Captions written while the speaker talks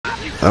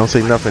I don't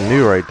see nothing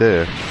new right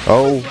there.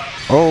 Oh,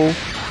 oh.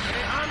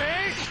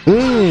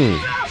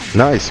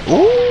 Nice.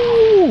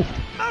 Ooh.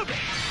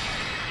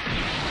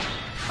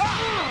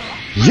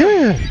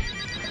 Yeah.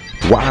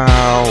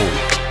 Wow.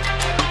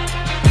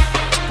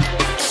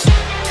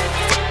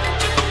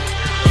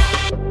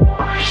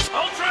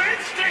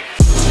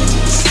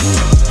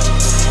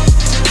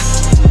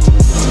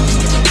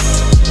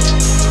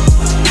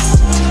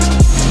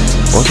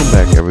 Welcome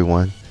back,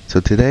 everyone. So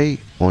today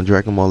on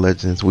Dragon Ball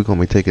Legends, we're going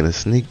to be taking a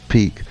sneak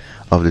peek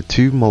of the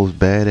two most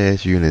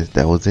badass units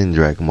that was in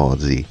Dragon Ball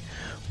Z.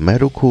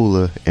 Metal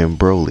Cooler and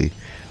Broly.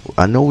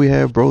 I know we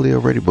have Broly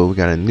already, but we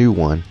got a new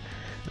one.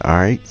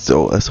 Alright,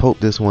 so let's hope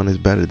this one is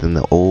better than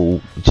the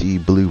old G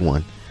blue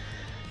one.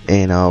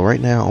 And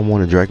right now I'm on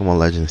the Dragon Ball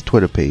Legends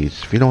Twitter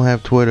page. If you don't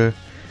have Twitter,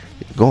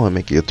 go ahead and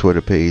make your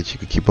Twitter page. You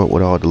can keep up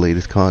with all the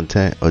latest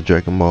content of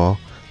Dragon Ball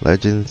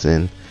Legends,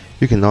 and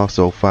you can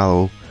also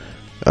follow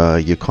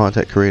your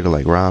content creator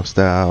like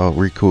Rhyme-Style,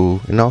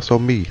 Riku, and also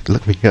me.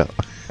 Look me up.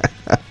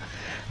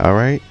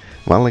 Alright,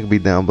 my link will be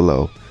down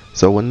below.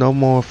 So with no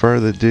more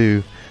further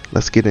ado,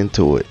 let's get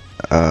into it.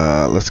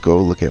 Let's go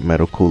look at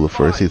Metal Cooler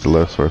first. He's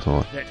the first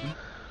one.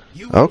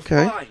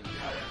 Okay.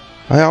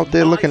 I out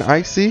there looking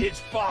icy.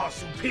 I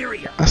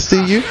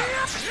see you.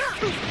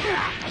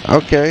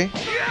 Okay.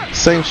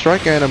 Same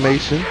strike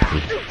animation.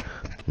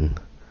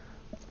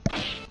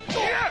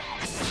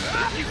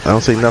 I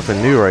don't see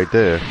nothing new right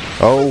there.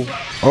 Oh,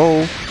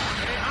 oh.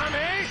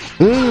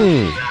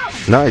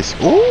 Nice.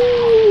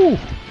 Ooh.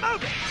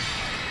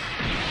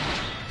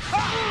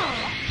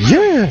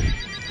 Yeah.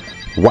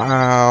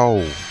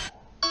 Wow.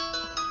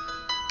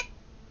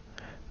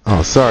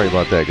 Oh, sorry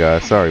about that,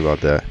 guys. Sorry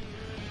about that.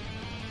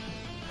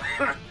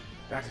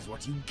 That is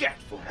what you get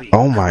for being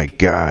oh my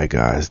god,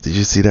 guys. Did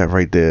you see that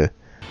right there?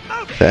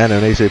 The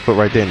animation they put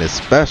right there in the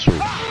special.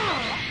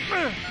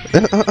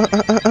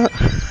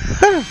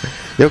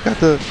 They got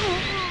the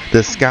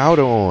scout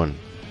on.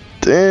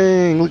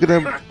 Dang, look at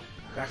them.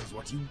 That is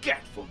what you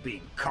get for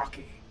being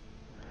cocky.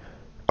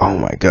 Oh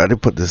my god, they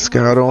put the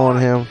scout on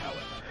him.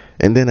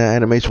 And then the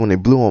animation when they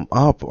blew him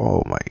up.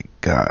 Oh my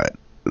god.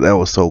 That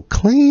was so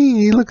clean.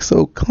 He looks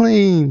so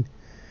clean.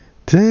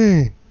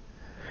 Dang.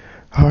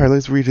 Alright,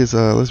 let's read his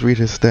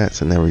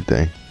stats and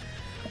everything.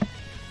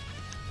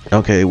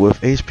 Okay, with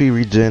HP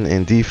regen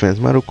and defense,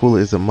 Metal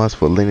Cooler is a must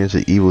for Lineage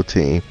of Evil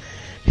team.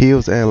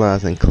 Heals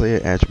allies and clear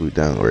attribute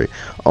downgrade.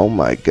 Oh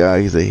my god,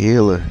 he's a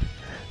healer.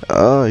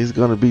 Oh, he's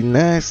gonna be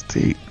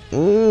nasty.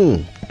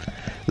 They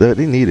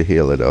need a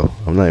healer though.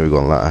 I'm not even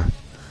gonna lie.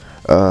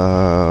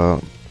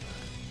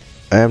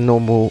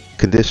 Abnormal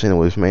condition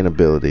with main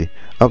ability.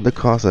 Up the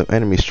cost of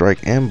enemy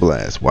strike and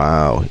blast.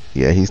 Wow.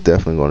 Yeah, he's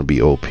definitely gonna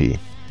be OP.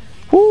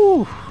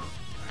 Woo.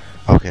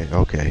 Okay,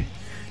 okay.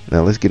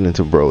 Now let's get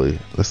into Broly.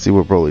 Let's see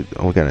what Broly.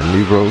 Oh, we got a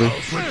new Broly.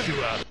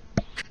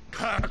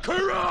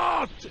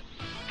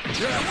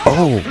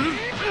 Oh.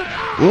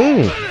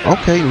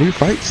 Okay, new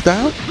fight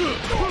style.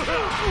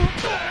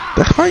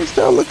 That fight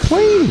style look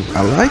clean.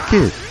 I like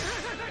it.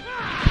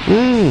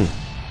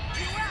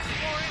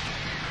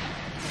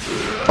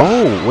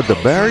 Oh, with the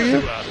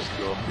barrier.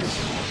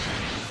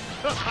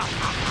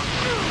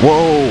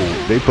 Whoa,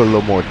 they put a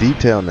little more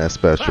detail in that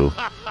special.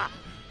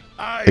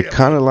 It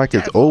kind of like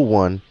its old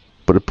one,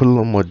 but it put a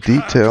little more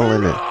detail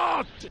in it.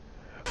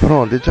 Hold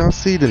on, did y'all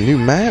see the new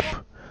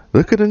map?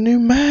 Look at the new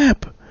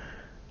map.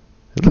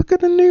 Look at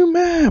the new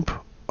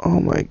map.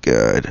 Oh my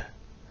god.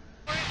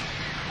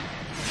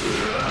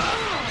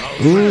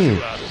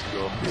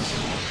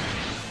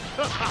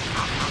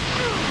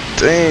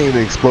 Dang,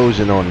 the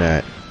explosion on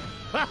that.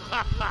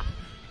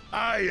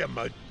 I am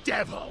a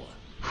devil.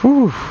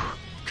 Whew.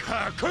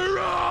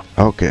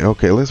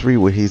 Okay, let's read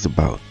what he's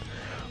about.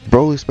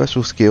 Broly's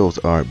special skills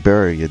are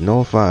barrier,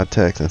 nullify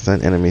attacks, and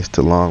send enemies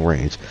to long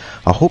range.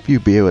 I hope you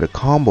be able to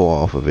combo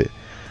off of it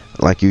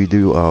like you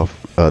do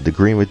off the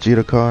Green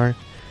Vegeta card.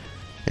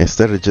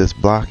 Instead of just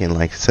blocking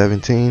like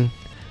 17,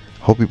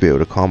 hope you be able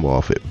to combo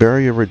off it.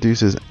 Barrier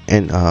reduces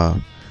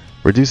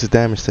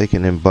damage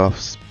taken in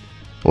buffs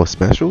or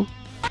special.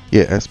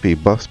 Yeah, SP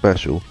buff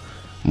special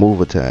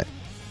move attack.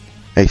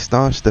 A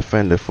staunch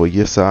defender for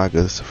your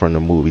sagas from the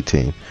movie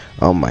team.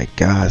 Oh my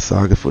god,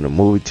 saga for the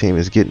movie team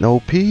is getting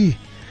OP.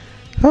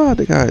 Oh,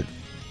 they got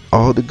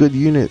all the good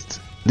units.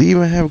 They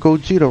even have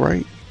Gogeta,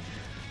 right?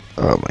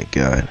 Oh my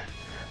god.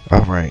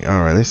 Alright,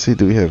 let's see,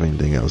 do we have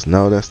anything else?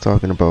 No, that's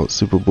talking about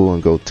Super Bull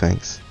and Gold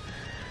Tanks.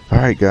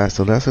 Alright guys,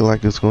 so that's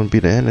like it's going to be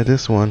the end of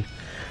this one.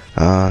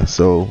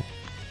 So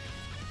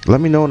let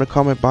me know in the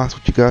comment box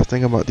what you guys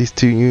think about these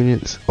two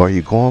units. Are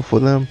you going for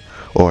them?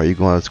 Or are you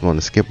just going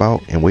to skip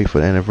out and wait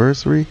for the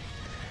anniversary?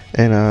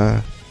 And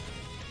I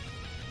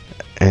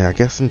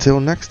guess until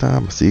next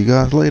time, see you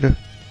guys later.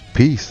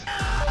 Peace.